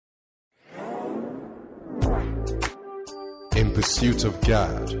In pursuit of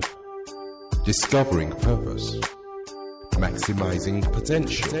God, discovering purpose, maximizing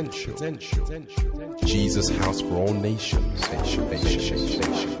potential. Jesus House for All Nations.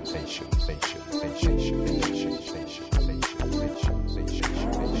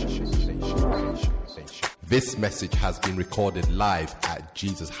 This message has been recorded live at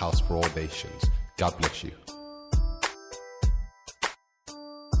Jesus House for All Nations. God bless you.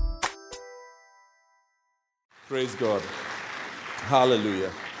 Praise God.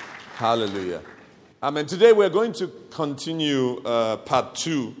 Hallelujah. Hallelujah. Amen. Today we're going to continue part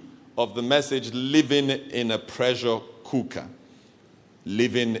 2 of the message, Living in a Pressure Cooker.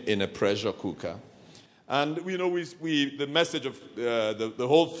 Living in a Pressure Cooker. And the message of the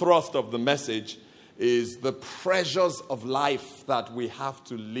whole thrust of the message is the pressures of life that we have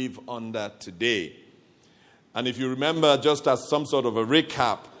to live under today. And if you remember, just as some sort of a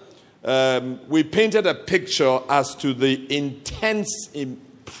recap, we painted a picture as to the intense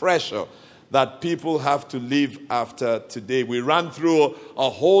pressure that people have to live after today. We ran through a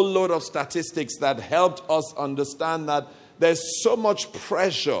whole load of statistics that helped us understand that there's so much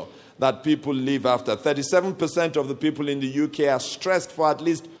pressure that people live after. 37% of the people in the UK are stressed for at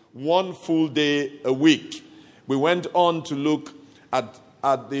least one full day a week. We went on to look at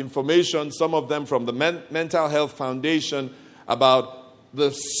the information, some of them from the Mental Health Foundation, about the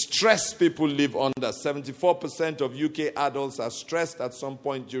stress people live under. 74% of UK adults are stressed at some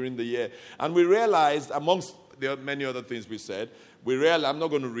point during the year. And we realized, amongst the many other things we said, I'm not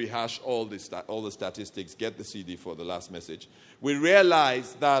going to rehash all the statistics, get the CD for the last message. We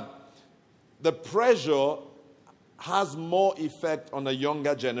realized that the pressure has more effect on a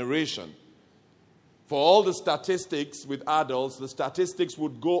younger generation. For all the statistics with adults, the statistics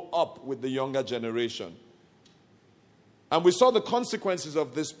would go up with the younger generation. And we saw the consequences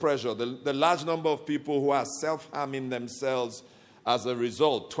of this pressure, the large number of people who are self-harming themselves as a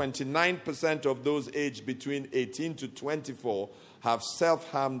result. 29% of those aged between 18 to 24 have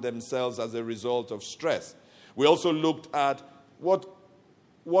self-harmed themselves as a result of stress. We also looked at what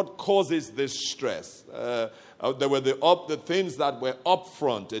causes this stress. There were the things that were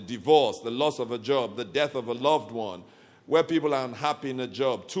upfront: a divorce, the loss of a job, the death of a loved one, where people are unhappy in a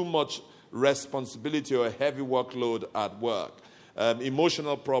job, too much responsibility or a heavy workload at work,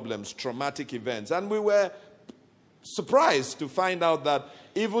 emotional problems, traumatic events. And we were surprised to find out that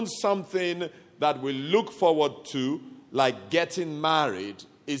even something that we look forward to, like getting married,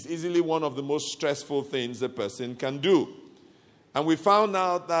 is easily one of the most stressful things a person can do. And we found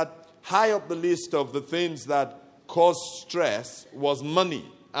out that high up the list of the things that cause stress was money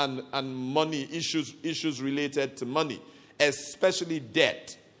and money issues related to money, especially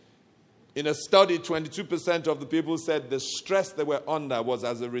debt. In a study, 22% of the people said the stress they were under was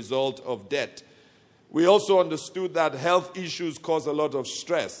as a result of debt. We also understood that health issues cause a lot of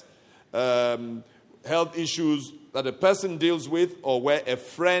stress. Health issues that a person deals with, or where a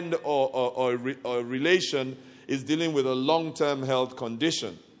friend or a relation is dealing with a long-term health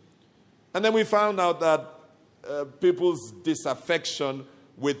condition. And then we found out that people's disaffection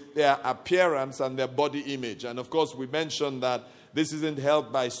with their appearance and their body image. And of course, we mentioned that this isn't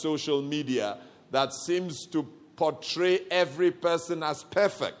helped by social media that seems to portray every person as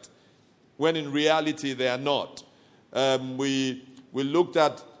perfect, when in reality they are not. We looked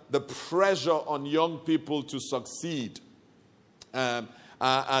at the pressure on young people to succeed, and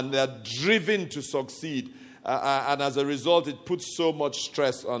they're driven to succeed. And as a result, it puts so much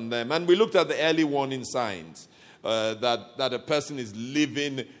stress on them. And we looked at the early warning signs that a person is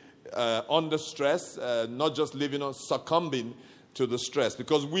living under stress, not just living on, succumbing to the stress.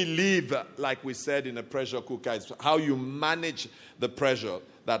 Because we live, like we said, in a pressure cooker. It's how you manage the pressure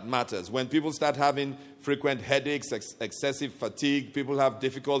that matters. When people start having frequent headaches, excessive fatigue, people have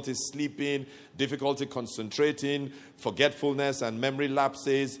difficulty sleeping, difficulty concentrating, forgetfulness and memory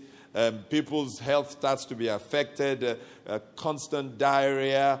lapses. People's health starts to be affected, constant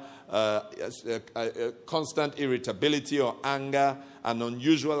diarrhea, constant irritability or anger, and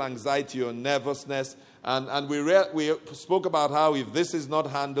unusual anxiety or nervousness. And we spoke about how if this is not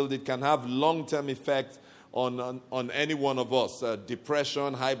handled, it can have long-term effects on any one of us.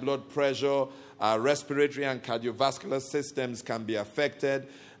 Depression, high blood pressure, respiratory and cardiovascular systems can be affected.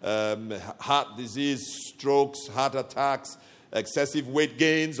 Heart disease, strokes, heart attacks, excessive weight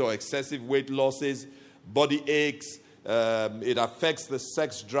gains or excessive weight losses, body aches. It affects the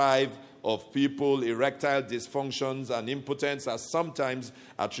sex drive of people. Erectile dysfunctions and impotence are sometimes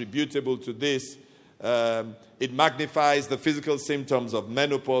attributable to this. It magnifies the physical symptoms of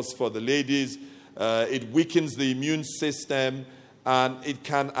menopause for the ladies. It weakens the immune system. and it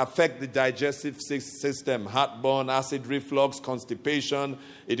can affect the digestive system, heartburn, acid reflux, constipation.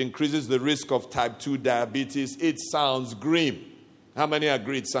 It increases the risk of type 2 diabetes. It sounds grim. How many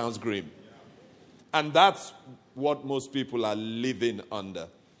agree it sounds grim? And that's what most people are living under.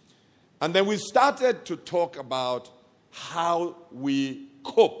 And then we started to talk about how we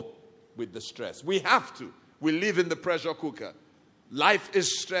cope with the stress. We have to. We live in the pressure cooker. Life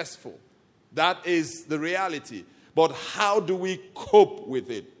is stressful. That is the reality. But how do we cope with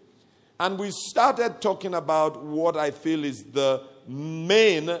it? And we started talking about what I feel is the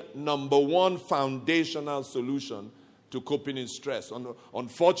main number one foundational solution to coping in stress.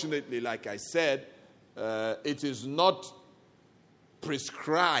 Unfortunately, like I said, it is not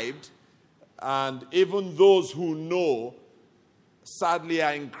prescribed, and even those who know, sadly,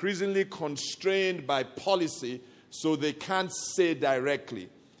 are increasingly constrained by policy, so they can't say directly.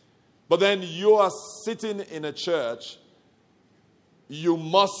 But then you are sitting in a church, you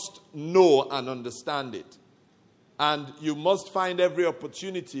must know and understand it. And you must find every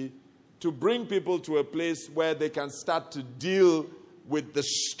opportunity to bring people to a place where they can start to deal with the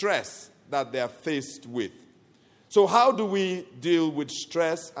stress that they are faced with. So how do we deal with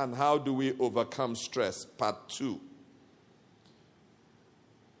stress and how do we overcome stress? Part 2.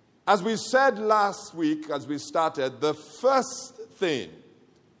 As we said last week, as we started, the first thing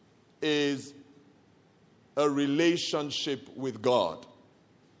is a relationship with God.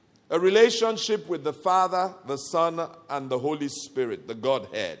 A relationship with the Father, the Son, and the Holy Spirit, the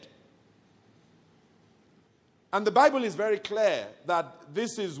Godhead. And the Bible is very clear that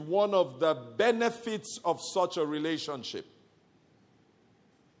this is one of the benefits of such a relationship.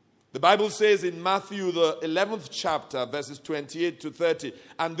 The Bible says in Matthew, the 11th chapter, verses 28 to 30,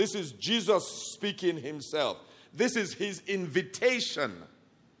 and this is Jesus speaking himself. This is his invitation.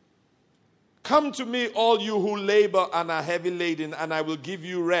 Come to me, all you who labor and are heavy laden, and I will give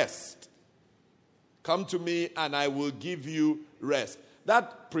you rest. Come to me, and I will give you rest.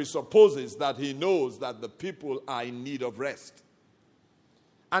 That presupposes that he knows that the people are in need of rest.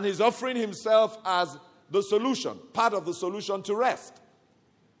 And he's offering himself as the solution, part of the solution to rest.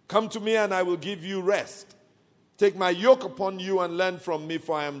 Come to me and I will give you rest. Take my yoke upon you and learn from me,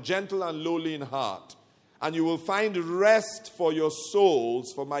 for I am gentle and lowly in heart. And you will find rest for your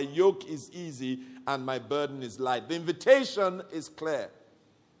souls, for my yoke is easy and my burden is light. The invitation is clear.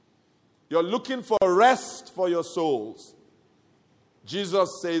 You're looking for rest for your souls.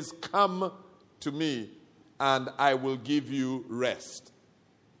 Jesus says, come to me and I will give you rest.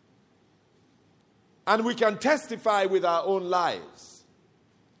 And we can testify with our own lives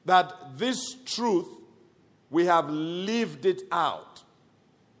that this truth, we have lived it out.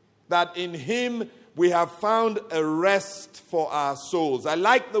 That in him we have found a rest for our souls. I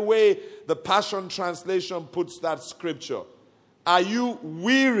like the way the Passion Translation puts that scripture. Are you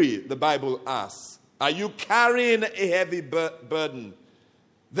weary, the Bible asks? Are you carrying a heavy burden?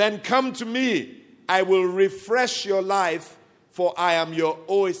 Then come to me. I will refresh your life, for I am your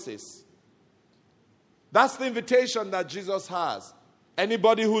oasis. That's the invitation that Jesus has.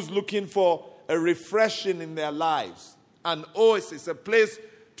 Anybody who's looking for a refreshing in their lives, an oasis, a place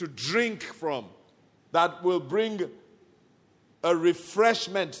to drink from that will bring a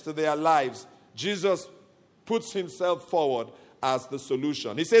refreshment to their lives, Jesus puts himself forward as the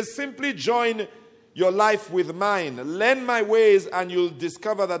solution. He says, simply join your life with mine. Learn my ways and you'll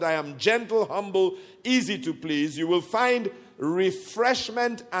discover that I am gentle, humble, easy to please. You will find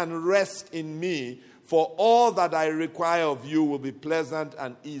refreshment and rest in me, for all that I require of you will be pleasant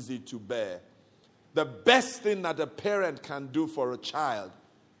and easy to bear. The best thing that a parent can do for a child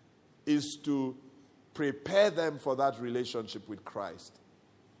is to prepare them for that relationship with Christ.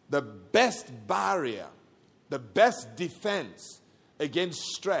 The best barrier, the best defense against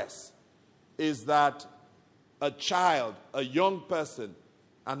stress is that a child, a young person,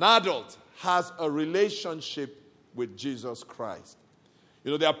 an adult has a relationship with Jesus Christ.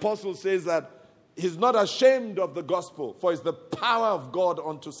 You know, the apostle says that he's not ashamed of the gospel, for it's the power of God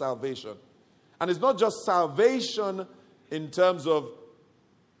unto salvation. And it's not just salvation in terms of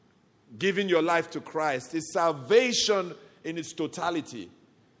giving your life to Christ. It's salvation in its totality.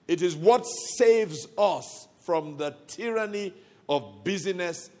 It is what saves us from the tyranny of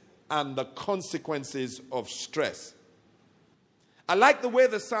busyness and the consequences of stress. I like the way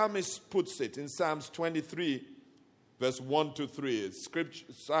the psalmist puts it in Psalms 23, verse 1 to 3. It's scripture,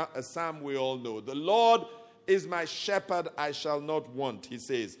 a psalm we all know. The Lord is my shepherd, I shall not want, he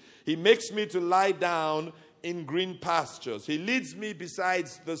says. He makes me to lie down in green pastures. He leads me beside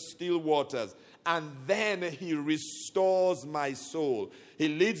the still waters, and then he restores my soul. He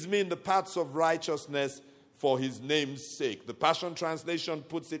leads me in the paths of righteousness for his name's sake. The Passion Translation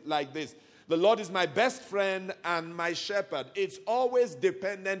puts it like this: the Lord is my best friend and my shepherd. It's always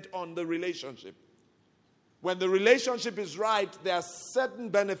dependent on the relationship. When the relationship is right, there are certain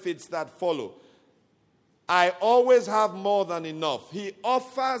benefits that follow. I always have more than enough. He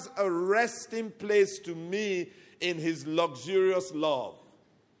offers a resting place to me in his luxurious love.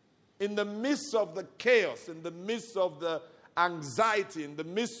 In the midst of the chaos, in the midst of the anxiety, in the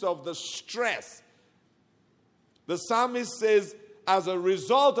midst of the stress, the psalmist says, as a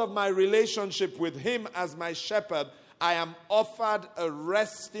result of my relationship with him as my shepherd, I am offered a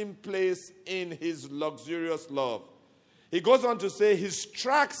resting place in his luxurious love. He goes on to say, his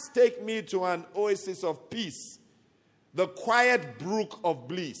tracks take me to an oasis of peace, the quiet brook of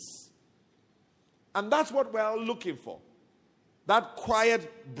bliss. And that's what we're all looking for, that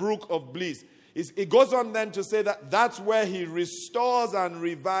quiet brook of bliss. It goes on then to say that that's where he restores and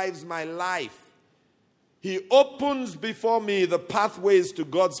revives my life. He opens before me the pathways to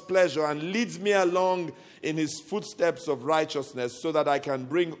God's pleasure and leads me along in his footsteps of righteousness so that I can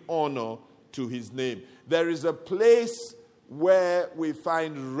bring honor to his name. There is a place where we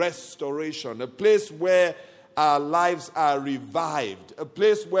find restoration, a place where our lives are revived, a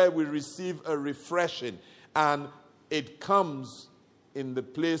place where we receive a refreshing, and it comes in the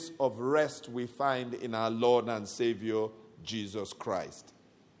place of rest we find in our Lord and Savior, Jesus Christ.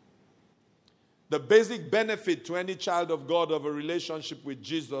 The basic benefit to any child of God of a relationship with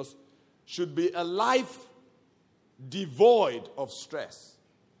Jesus should be a life devoid of stress.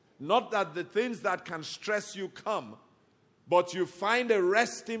 Not that the things that can stress you come, but you find a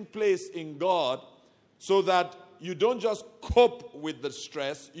resting place in God so that you don't just cope with the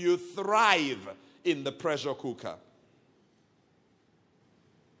stress, you thrive in the pressure cooker.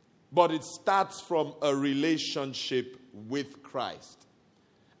 But it starts from a relationship with Christ.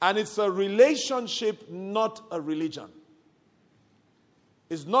 And it's a relationship, not a religion.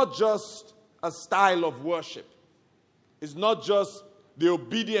 It's not just a style of worship. It's not just the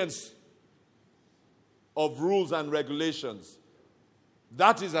obedience of rules and regulations.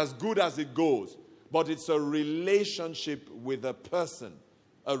 That is as good as it goes. But it's a relationship with a person,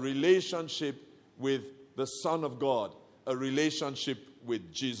 a relationship with the Son of God, a relationship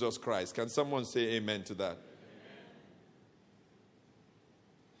with Jesus Christ. Can someone say amen to that?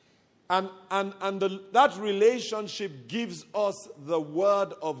 That relationship gives us the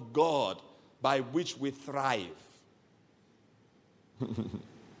word of God by which we thrive.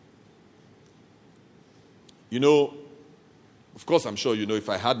 You know, of course, I'm sure you know, if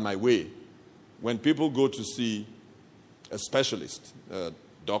I had my way, when people go to see a specialist, a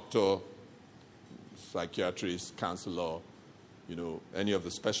doctor, psychiatrist, counselor, you know, any of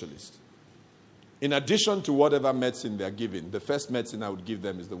the specialists, in addition to whatever medicine they're given, the first medicine I would give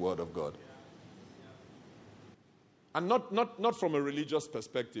them is the Word of God. And not from a religious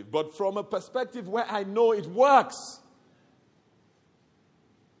perspective, but from a perspective where I know it works.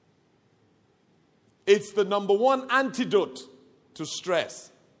 It's the number one antidote to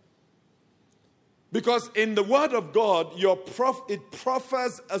stress. Because in the Word of God, it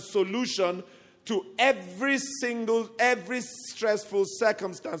proffers a solution to every stressful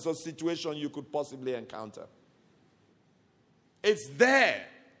circumstance or situation you could possibly encounter. It's there.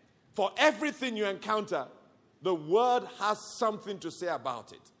 For everything you encounter, the Word has something to say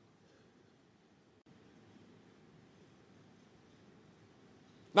about it.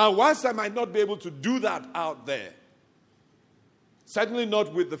 Now, whilst I might not be able to do that out there, certainly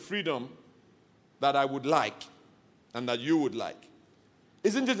not with the freedom that I would like and that you would like,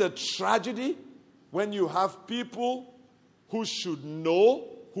 isn't it a tragedy when you have people who should know,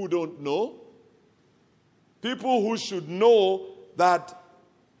 who don't know? People who should know that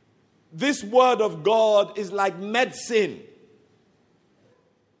this word of God is like medicine.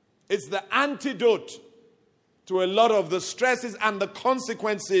 It's the antidote to a lot of the stresses and the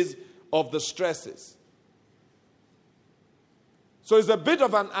consequences of the stresses. So it's a bit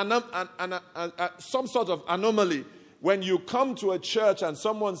of some sort of anomaly when you come to a church and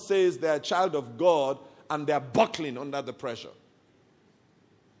someone says they're a child of God and they're buckling under the pressure.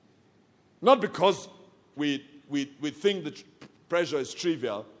 Not because we think the pressure is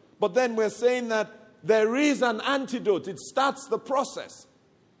trivial, but then we're saying that there is an antidote. It starts the process.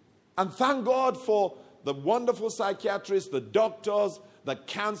 And thank God for the wonderful psychiatrists, the doctors, the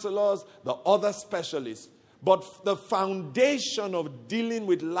counselors, the other specialists. But the foundation of dealing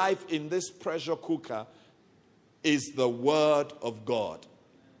with life in this pressure cooker is the Word of God.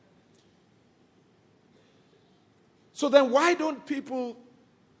 So then why don't people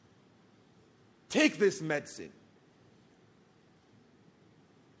take this medicine?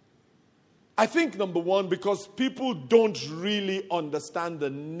 I think, number one, because people don't really understand the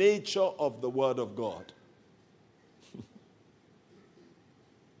nature of the Word of God.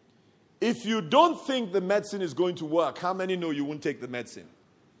 If you don't think the medicine is going to work, how many know you won't take the medicine?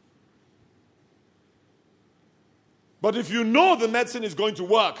 But if you know the medicine is going to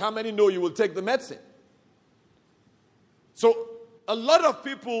work, how many know you will take the medicine? So, a lot of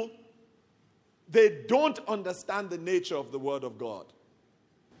people, they don't understand the nature of the Word of God.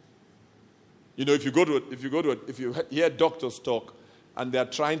 You know, if you hear doctors talk and they are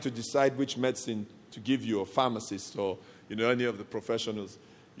trying to decide which medicine to give you, or pharmacists, or, any of the professionals,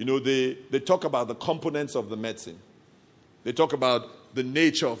 they talk about the components of the medicine. They talk about the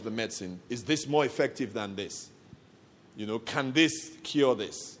nature of the medicine. Is this more effective than this? Can this cure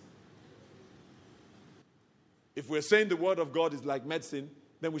this? If we're saying the Word of God is like medicine,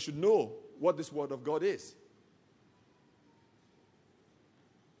 then we should know what this Word of God is.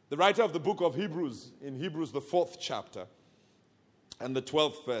 The writer of the book of Hebrews, in Hebrews, the 4th chapter, and the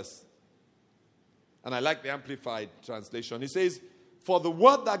 12th verse, and I like the Amplified translation, he says, "For the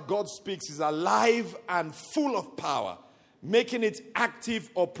word that God speaks is alive and full of power, making it active,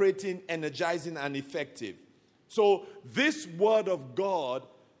 operating, energizing, and effective." So this Word of God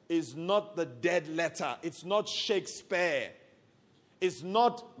is not the dead letter. It's not Shakespeare. It's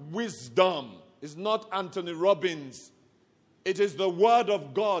not wisdom. It's not Anthony Robbins. It is the Word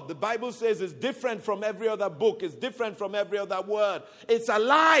of God. The Bible says it's different from every other book. It's different from every other word. It's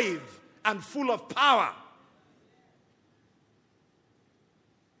alive and full of power.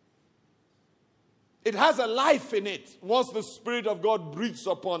 It has a life in it once the Spirit of God breathes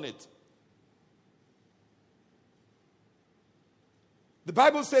upon it. The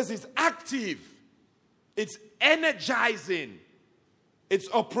Bible says it's active, it's energizing, it's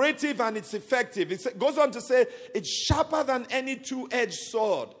operative, and it's effective. It goes on to say it's sharper than any two-edged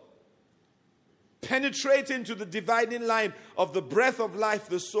sword, penetrating to the dividing line of the breath of life,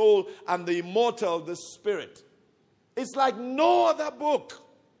 the soul, and the immortal, the spirit. It's like no other book.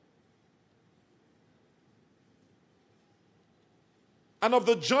 And of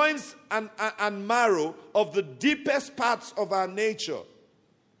the joints and marrow of the deepest parts of our nature.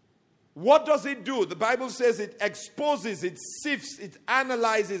 What does it do? The Bible says it exposes, it sifts, it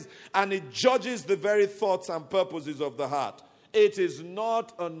analyzes, and it judges the very thoughts and purposes of the heart. It is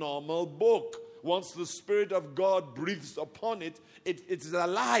not a normal book. Once the Spirit of God breathes upon it, it is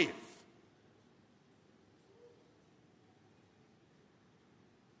alive.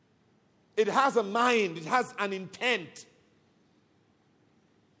 It has a mind, it has an intent.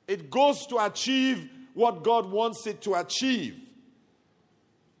 It goes to achieve what God wants it to achieve.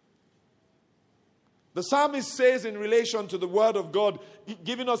 The psalmist says in relation to the Word of God,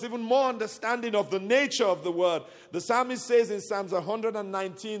 giving us even more understanding of the nature of the Word. The psalmist says in Psalms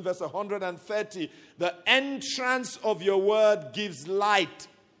 119, verse 130, "The entrance of your Word gives light.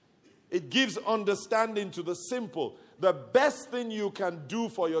 It gives understanding to the simple." The best thing you can do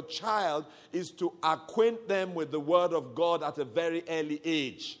for your child is to acquaint them with the Word of God at a very early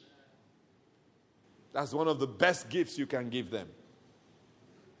age. That's one of the best gifts you can give them.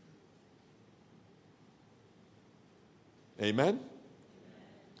 Amen?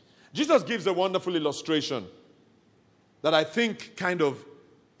 Jesus gives a wonderful illustration that I think kind of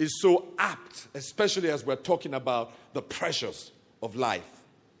is so apt, especially as we're talking about the pressures of life.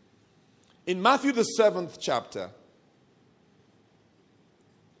 In Matthew, the 7th chapter,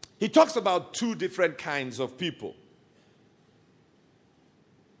 he talks about two different kinds of people.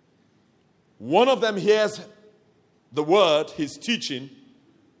 One of them hears the word, his teaching,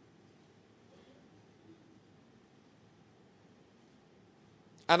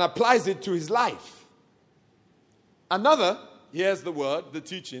 and applies it to his life. Another hears the word, the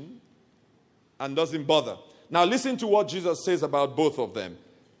teaching, and doesn't bother. Now listen to what Jesus says about both of them.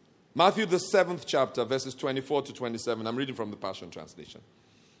 Matthew, the 7th chapter, verses 24 to 27. I'm reading from the Passion Translation.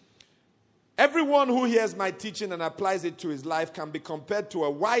 "Everyone who hears my teaching and applies it to his life can be compared to a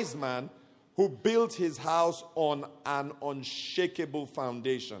wise man who built his house on an unshakable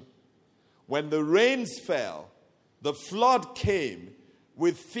foundation. When the rains fell, the flood came,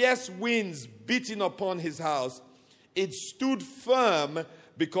 with fierce winds beating upon his house. It stood firm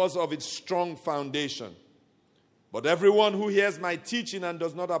because of its strong foundation. But everyone who hears my teaching and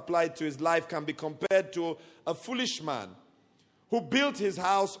does not apply it to his life can be compared to a foolish man who built his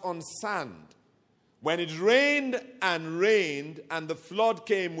house on sand. When it rained, and the flood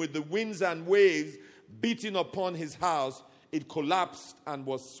came with the winds and waves beating upon his house, it collapsed and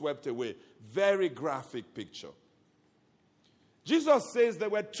was swept away." Very graphic picture. Jesus says there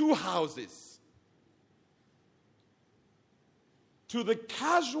were two houses. To the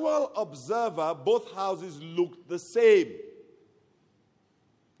casual observer, both houses looked the same.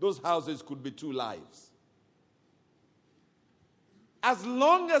 Those houses could be two lives. As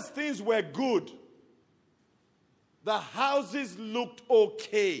long as things were good, the houses looked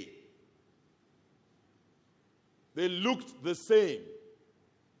okay. They looked the same.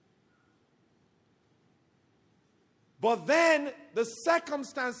 But then the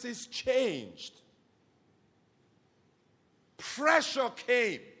circumstances changed. Pressure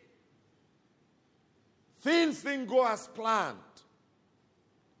came. Things didn't go as planned.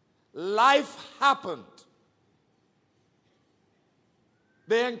 Life happened.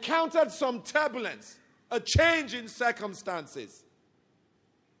 They encountered some turbulence, a change in circumstances.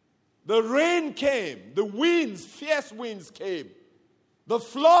 The rain came, the winds, fierce winds came, the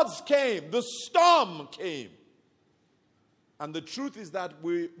floods came, the storm came. And the truth is that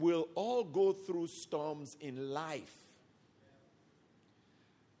we will all go through storms in life.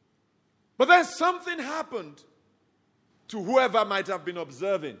 But then something happened to whoever might have been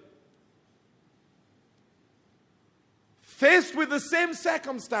observing. Faced with the same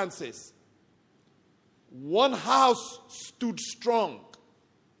circumstances, one house stood strong,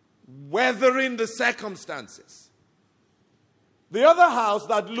 weathering the circumstances. The other house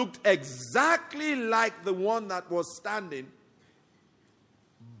that looked exactly like the one that was standing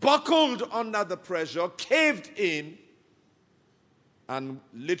buckled under the pressure, caved in, and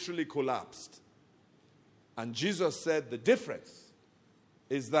literally collapsed. And Jesus said the difference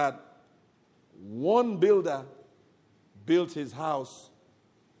is that one builder built his house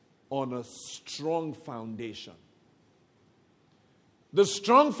on a strong foundation. The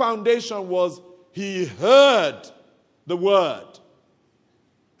strong foundation was he heard the word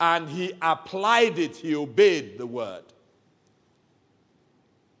and he applied it, he obeyed the word.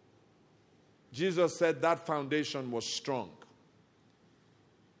 Jesus said that foundation was strong.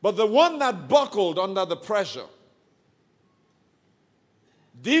 But the one that buckled under the pressure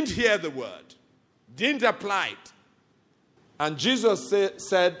didn't hear the word, didn't apply it. And Jesus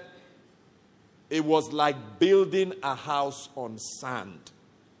said it was like building a house on sand.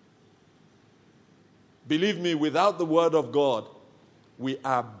 Believe me, without the word of God, we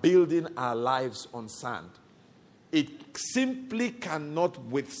are building our lives on sand. It simply cannot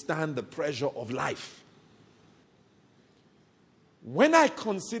withstand the pressure of life. When I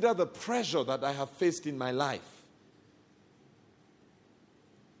consider the pressure that I have faced in my life,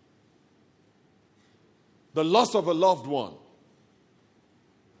 the loss of a loved one,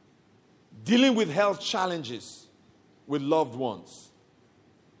 dealing with health challenges with loved ones,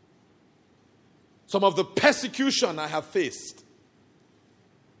 some of the persecution I have faced,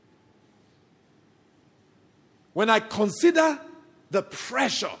 when I consider the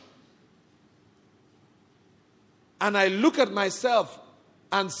pressure and I look at myself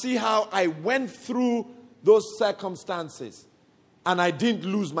and see how I went through those circumstances and I didn't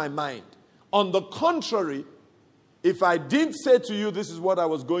lose my mind. On the contrary, if I didn't say to you this is what I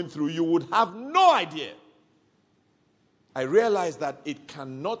was going through, you would have no idea. I realize that it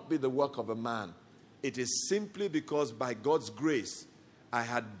cannot be the work of a man. It is simply because by God's grace, I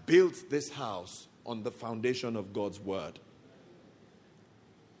had built this house on the foundation of God's word.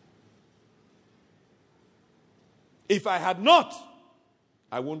 If I had not,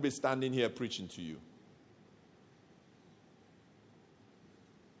 I won't be standing here preaching to you.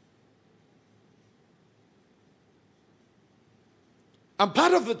 And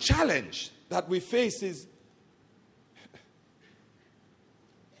part of the challenge that we face is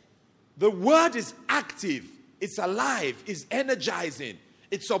the word is active, it's alive, it's energizing,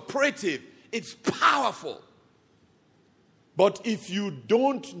 it's operative, it's powerful. But if you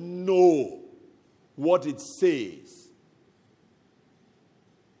don't know what it says,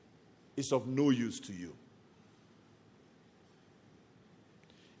 it's of no use to you.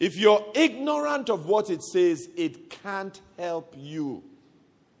 If you're ignorant of what it says, it can't help you.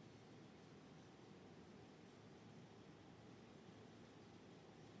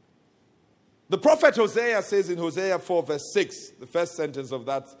 The prophet Hosea says in Hosea 4 verse 6, the first sentence of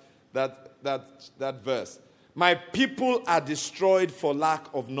that verse, "My people are destroyed for lack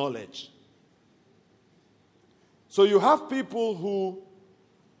of knowledge." So you have people who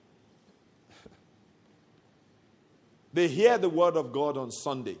they hear the word of God on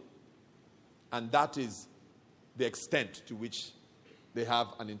Sunday, and that is the extent to which they have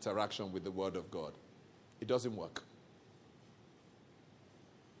an interaction with the word of God. It doesn't work.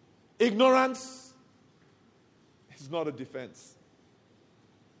 Ignorance is not a defense.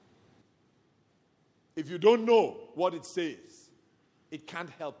 If you don't know what it says, it can't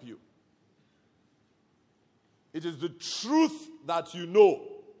help you. It is the truth that you know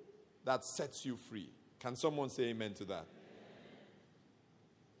that sets you free. Can someone say amen to that?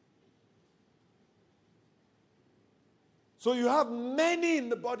 So you have many in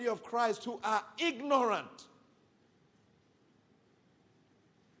the body of Christ who are ignorant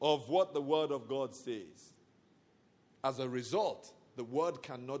of what the Word of God says. As a result, the Word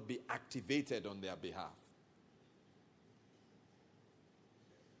cannot be activated on their behalf.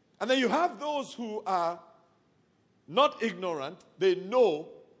 And then you have those who are not ignorant, they know,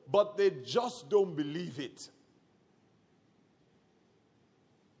 but they just don't believe it.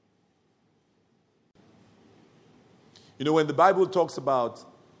 You know, when the Bible talks about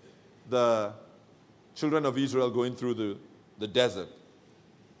the children of Israel going through the desert,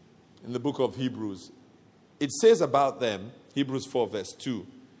 in the book of Hebrews, it says about them, Hebrews 4 verse 2,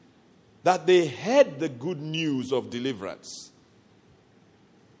 that they heard the good news of deliverance,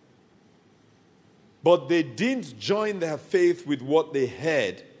 but they didn't join their faith with what they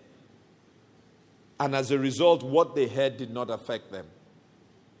heard, and as a result, what they heard did not affect them.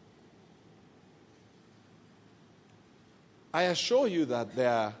 I assure you that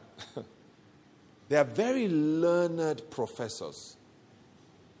there are very learned professors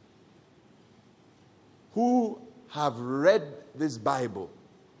who have read this Bible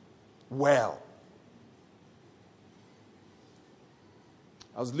well.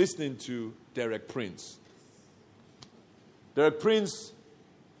 I was listening to Derek Prince. Derek Prince,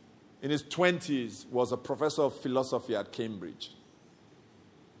 in his 20s, was a professor of philosophy at Cambridge.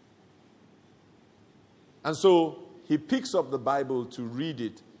 And so he picks up the Bible to read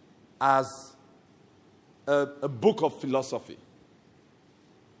it as a book of philosophy.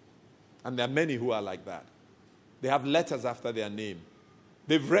 And there are many who are like that. They have letters after their name.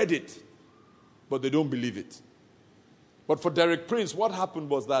 They've read it, but they don't believe it. But for Derek Prince, what happened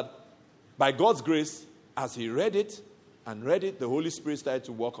was that by God's grace, as he read it, the Holy Spirit started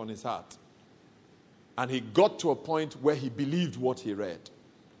to work on his heart. And he got to a point where he believed what he read.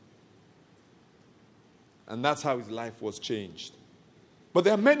 And that's how his life was changed. But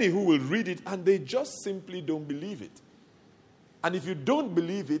there are many who will read it and they just simply don't believe it. And if you don't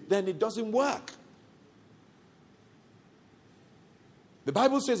believe it, then it doesn't work. The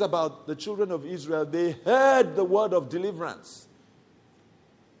Bible says about the children of Israel, they heard the word of deliverance,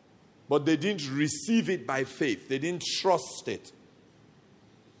 but they didn't receive it by faith. They didn't trust it.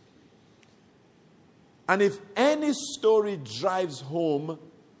 And if any story drives home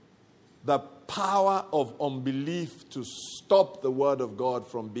the power of unbelief to stop the word of God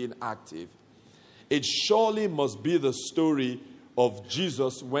from being active, it surely must be the story of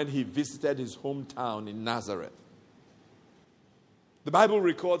Jesus when he visited his hometown in Nazareth. The Bible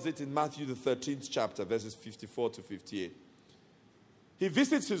records it in Matthew the 13th chapter, verses 54 to 58. He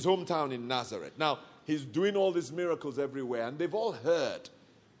visits his hometown in Nazareth. Now, he's doing all these miracles everywhere, and they've all heard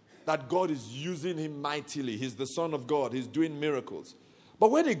that God is using him mightily. He's the Son of God. He's doing miracles.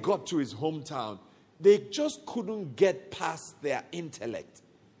 But when he got to his hometown, they just couldn't get past their intellect.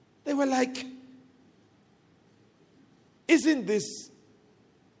 They were like, isn't this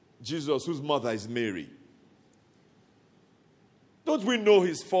Jesus whose mother is Mary? Don't we know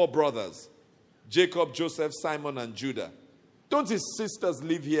his 4 brothers? Jacob, Joseph, Simon, and Judah. Don't his sisters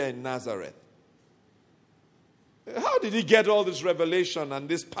live here in Nazareth? How did he get all this revelation and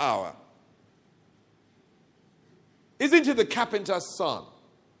this power? Isn't he the carpenter's son?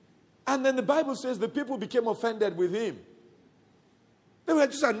 And then the Bible says the people became offended with him. They were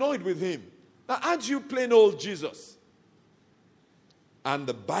just annoyed with him. Now, aren't you plain old Jesus? And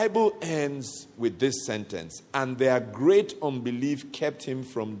the Bible ends with this sentence, and their great unbelief kept him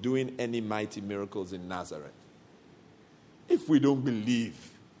from doing any mighty miracles in Nazareth. If we don't believe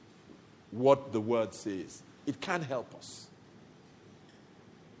what the word says, it can't help us.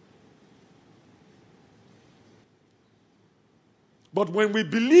 But when we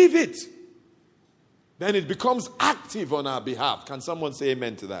believe it, then it becomes active on our behalf. Can someone say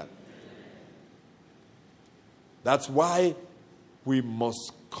amen to that? That's why we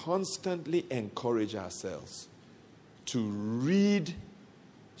must constantly encourage ourselves to read,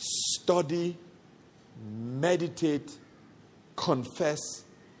 study, meditate, confess,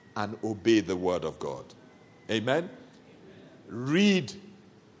 and obey the word of God. Amen? Read,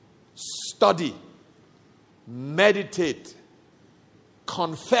 study, meditate,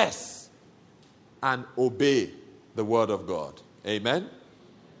 confess, and obey the word of God. Amen?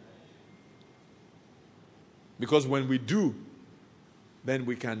 Because when we do, then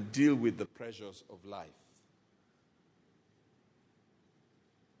we can deal with the pressures of life.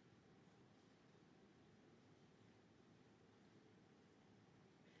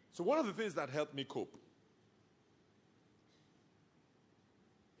 So one of the things that helped me cope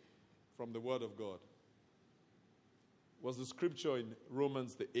from the Word of God was the scripture in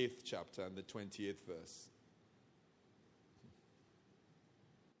Romans, the 8th chapter and the 28th verse.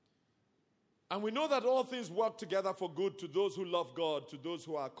 And we know that all things work together for good to those who love God, to those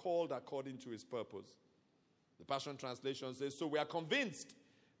who are called according to his purpose. The Passion Translation says, so we are convinced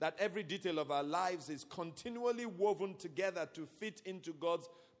that every detail of our lives is continually woven together to fit into God's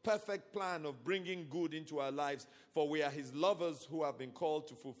perfect plan of bringing good into our lives, for we are his lovers who have been called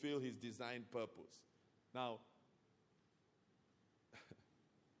to fulfill his designed purpose. Now,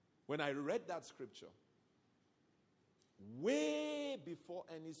 when I read that scripture, way before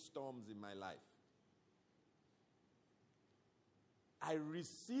any storms in my life, I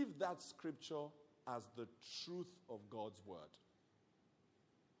received that scripture as the truth of God's word.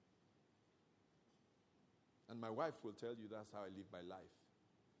 And my wife will tell you that's how I live my life.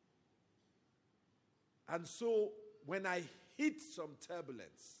 And so when I hit some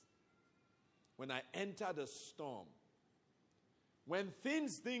turbulence, when I entered a storm, when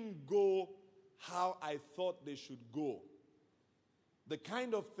things didn't go how I thought they should go, the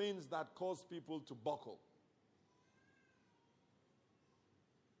kind of things that cause people to buckle,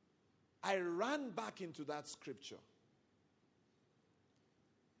 I ran back into that scripture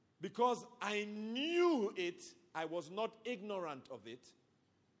because I knew it. I was not ignorant of it.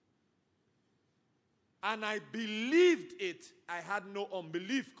 And I believed it. I had no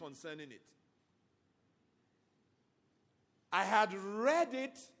unbelief concerning it. I had read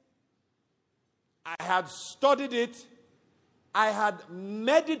it. I had studied it. I had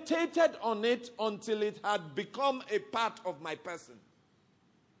meditated on it until it had become a part of my person.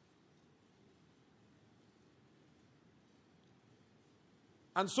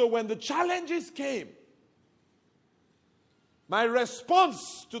 And so when the challenges came, my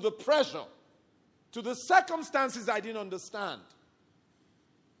response to the pressure, to the circumstances I didn't understand,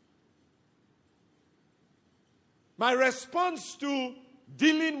 my response to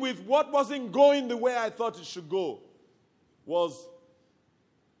dealing with what wasn't going the way I thought it should go was,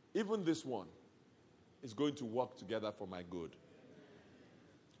 even this one is going to work together for my good.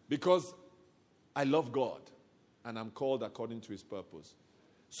 Because I love God and I'm called according to his purpose.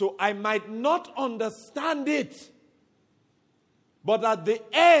 So I might not understand it, but at the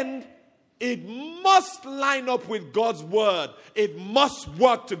end, it must line up with God's word. It must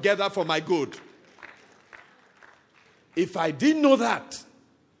work together for my good. If I didn't know that,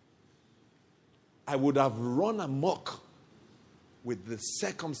 I would have run amok with the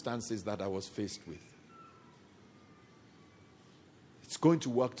circumstances that I was faced with. It's going to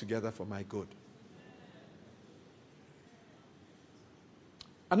work together for my good.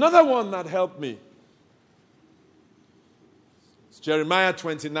 Another one that helped me is Jeremiah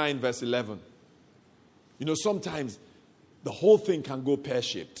 29, verse 11. You know, sometimes the whole thing can go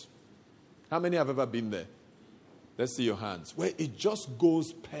pear-shaped. How many have ever been there? Let's see your hands. Where it just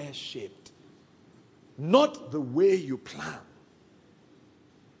goes pear-shaped. Not the way you plan.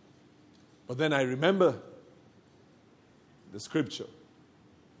 But then I remember the scripture.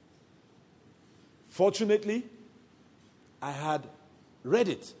 Fortunately, I had read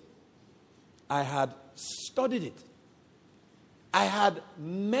it. I had studied it. I had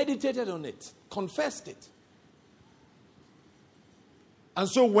meditated on it, confessed it. And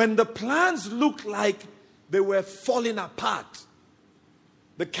so when the plans looked like they were falling apart,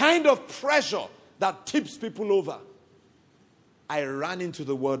 the kind of pressure that tips people over, I ran into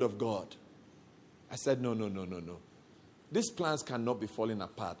the Word of God. I said, no. These plans cannot be falling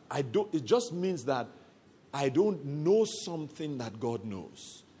apart. It just means that I don't know something that God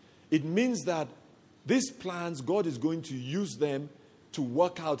knows. It means that these plans, God is going to use them to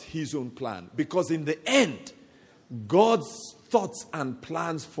work out his own plan. Because in the end, God's thoughts and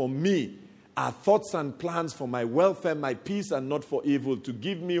plans for me are thoughts and plans for my welfare, my peace, and not for evil, to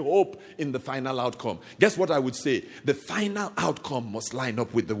give me hope in the final outcome. Guess what I would say? The final outcome must line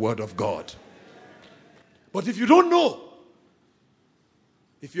up with the Word of God. But if you don't know,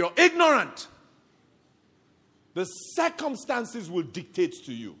 if you're ignorant, the circumstances will dictate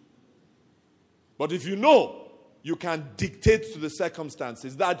to you. But if you know, you can dictate to the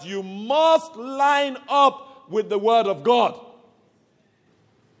circumstances that you must line up with the Word of God.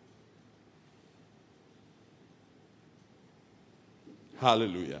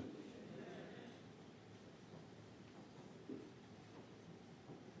 Hallelujah.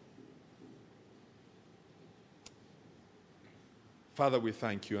 Father, we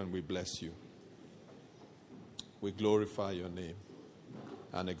thank you and we bless you. We glorify your name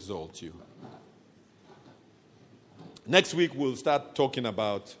and exalt you. Next week, we'll start talking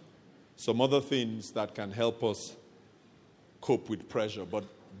about some other things that can help us cope with pressure. But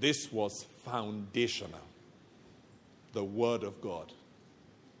This was foundational. The Word of God.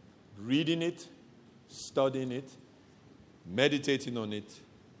 Reading it, studying it, meditating on it,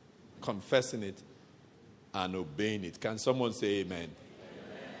 confessing it, and obeying it. Can someone say amen? Amen.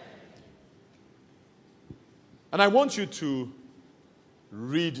 And I want you to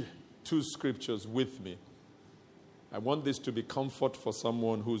read 2 scriptures with me. I want this to be comfort for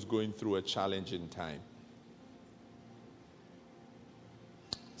someone who's going through a challenging time.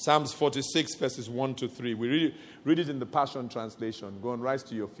 Psalms 46, verses 1 to 3. We read it in the Passion Translation. Go and rise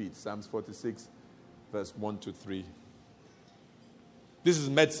to your feet. Psalms 46, verse 1 to 3. This is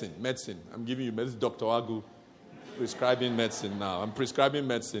medicine. I'm giving you medicine. Dr. Agu prescribing medicine now. I'm prescribing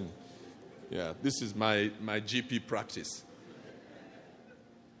medicine. Yeah, this is my GP practice.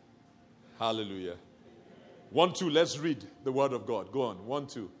 Hallelujah. 1, 2, let's read the Word of God. Go on. 1,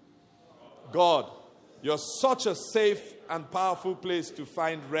 2. God, you're such a safe and powerful place to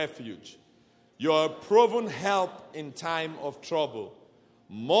find refuge. You're a proven help in time of trouble.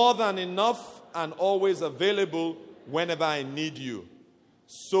 More than enough and always available whenever I need you.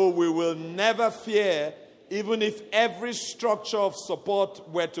 So we will never fear, even if every structure of support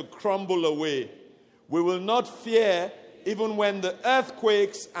were to crumble away. We will not fear, even when the earth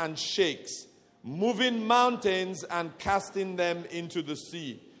quakes and shakes, moving mountains and casting them into the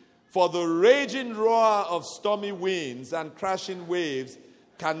sea. For the raging roar of stormy winds and crashing waves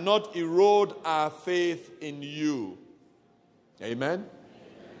cannot erode our faith in you. Amen?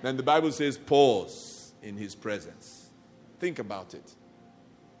 Then the Bible says, pause in his presence. Think about it.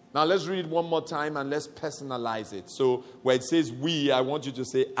 Now let's read it one more time and let's personalize it. So where it says we, I want you to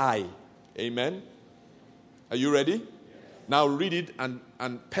say I. Amen? Are you ready? Yes. Now read it and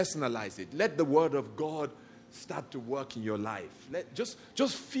personalize it. Let the Word of God start to work in your life.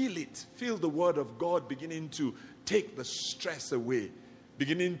 Just feel it. Feel the Word of God beginning to take the stress away.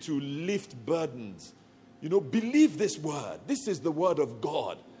 Beginning to lift burdens. Believe this Word. This is the Word of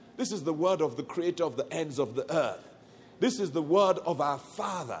God. This is the Word of the Creator of the ends of the earth. This is the Word of our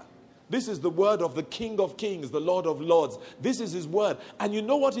Father. This is the Word of the King of Kings, the Lord of Lords. This is His Word. And you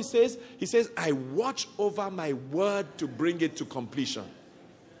know what He says? He says, I watch over my Word to bring it to completion.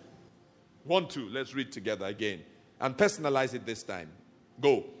 1, 2, let's read together again. And personalize it this time.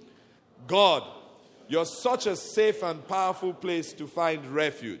 Go. God, you're such a safe and powerful place to find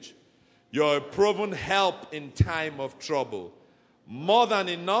refuge. You're a proven help in time of trouble. More than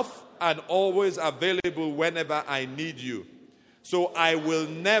enough and always available whenever I need you. So I will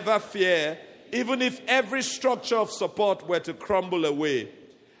never fear, even if every structure of support were to crumble away.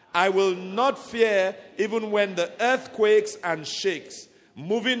 I will not fear, even when the earth quakes and shakes,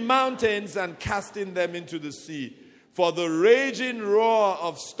 moving mountains and casting them into the sea. For the raging roar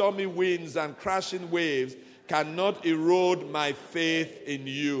of stormy winds and crashing waves cannot erode my faith in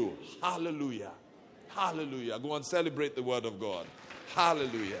you. Hallelujah. Hallelujah. Go and celebrate the Word of God.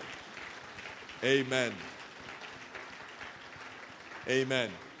 Hallelujah. Amen. Amen.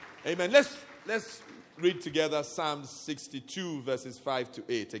 Amen. Let's read together Psalm 62 verses 5 to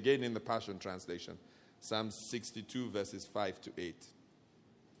 8. Again in the Passion Translation. Psalm 62 verses 5 to 8.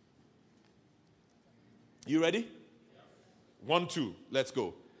 You ready? 1, 2. Let's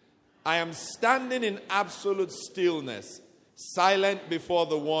go. I am standing in absolute stillness, silent before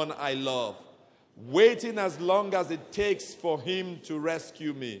the one I love, waiting as long as it takes for him to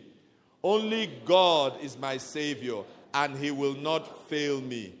rescue me. Only God is my Savior, and he will not fail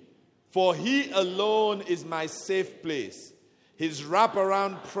me. For he alone is my safe place. His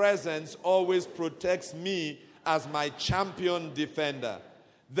wraparound presence always protects me as my champion defender.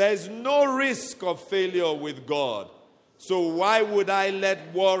 There's no risk of failure with God. So why would I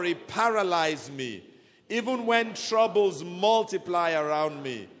let worry paralyze me? Even when troubles multiply around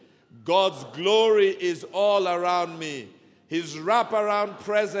me, God's glory is all around me. His wraparound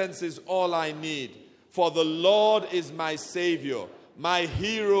presence is all I need. For the Lord is my Savior, my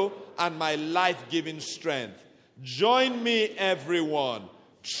hero, and my life-giving strength. Join me, everyone.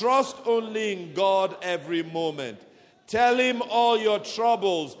 Trust only in God every moment. Tell him all your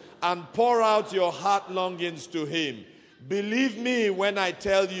troubles and pour out your heart longings to him. Believe me when I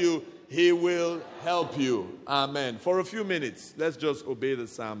tell you, he will help you. Amen. For a few minutes, let's just obey the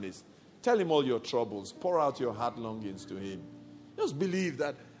psalmist. Tell him all your troubles. Pour out your heart longings to him. Just believe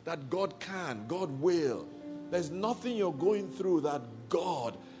that God can, God will. There's nothing you're going through that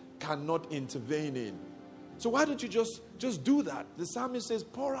God cannot intervene in. So why don't you just do that? The psalmist says,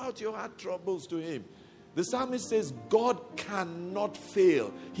 pour out your heart troubles to him. The psalmist says, God cannot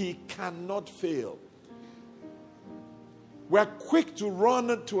fail. He cannot fail. We're quick to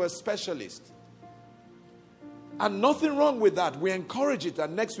run to a specialist. And nothing wrong with that. We encourage it.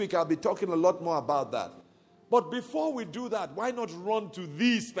 And next week I'll be talking a lot more about that. But before we do that, why not run to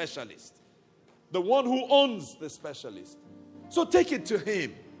the specialist? The one who owns the specialist. So take it to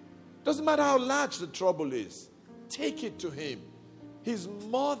him. Doesn't matter how large the trouble is. Take it to him. He's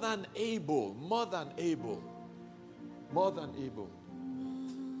more than able. More than able. More than able.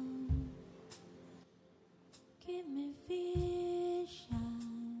 Give me vision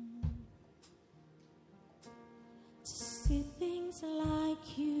to see things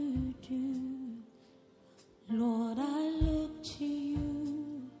like you do. Lord, I look to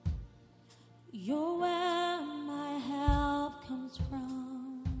you. You're where my help comes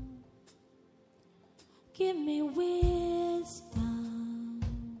from. Give me wisdom.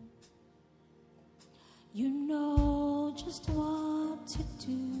 You know just what to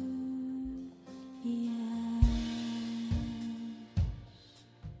do. Yes.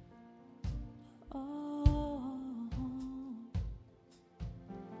 Oh,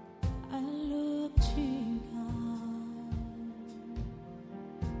 I look to you, God.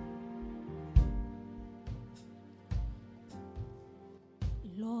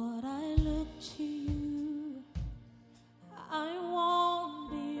 Lord, I look to you. I won't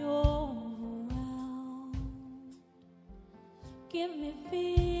be overwhelmed. Give me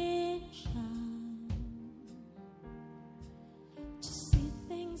vision to see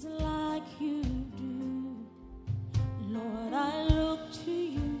things like you do. Lord, I look to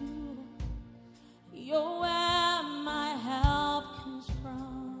you. You're where my help comes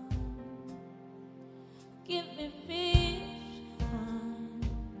from. Give me vision.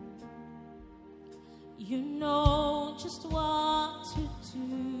 You know just what to do.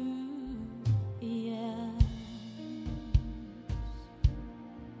 Yes.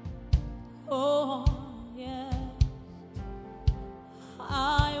 Oh, yes.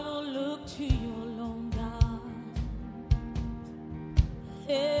 I will look to you alone, God.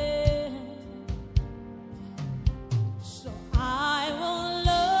 Yeah. So I will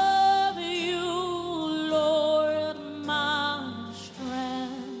love you, Lord, my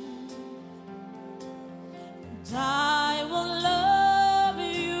strength. And I will love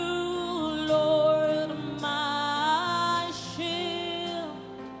you, Lord, my shield.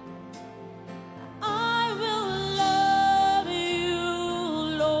 I will love you,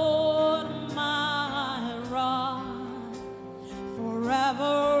 Lord, my rock. Forever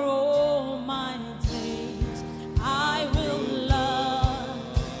all my days I will love.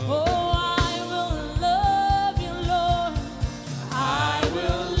 Oh, I will love you, Lord. I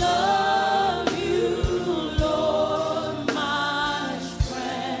will love you, Lord, my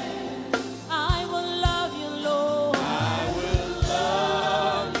strength. I will love you, Lord. I will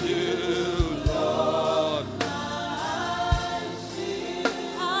love you, Lord, my shield.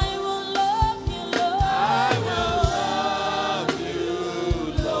 I will love you, Lord. I will love you,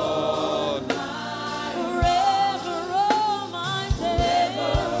 Lord, forever all my days.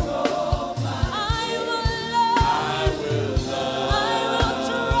 I will love you. I will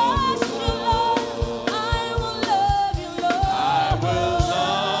trust you, Lord. I will love you, Lord. I will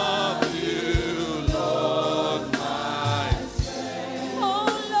love you, Lord, my strength. Oh,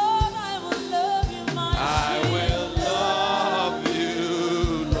 Lord, I will love you, my shield. I will love you,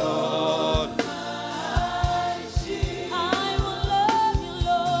 Lord, my shield. I will love you,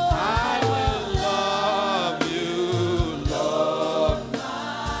 Lord. I will love you, Lord,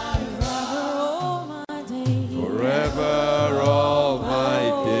 forever all my days. Forever all my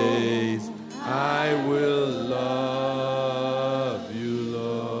days, I will love you,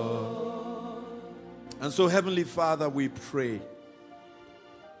 Lord. And so, Heavenly Father, we pray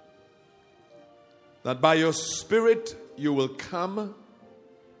that by your Spirit you will come,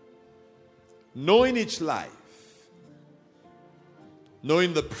 knowing each life,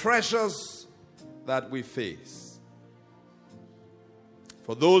 knowing the pressures that we face.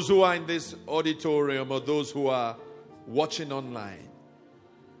 For those who are in this auditorium or those who are watching online,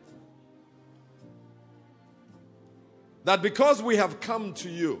 that because we have come to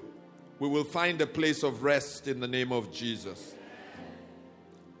you, we will find a place of rest in the name of Jesus.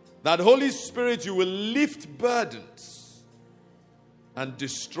 That Holy Spirit, you will lift burdens and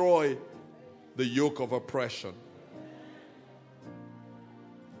destroy the yoke of oppression.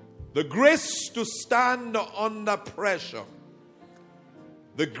 The grace to stand under pressure.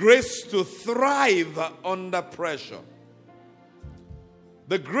 The grace to thrive under pressure.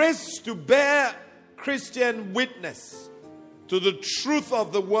 The grace to bear Christian witness to the truth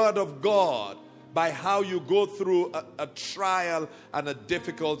of the Word of God by how you go through a trial and a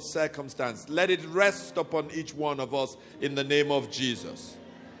difficult circumstance. Let it rest upon each one of us in the name of Jesus.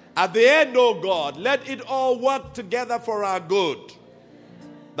 At the end, O God, let it all work together for our good,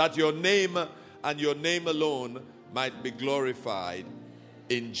 that your name and your name alone might be glorified.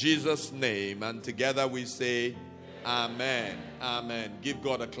 In Jesus' name. And together we say, Amen. Amen. Give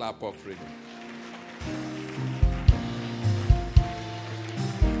God a clap offering.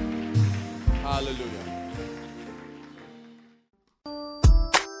 Hallelujah.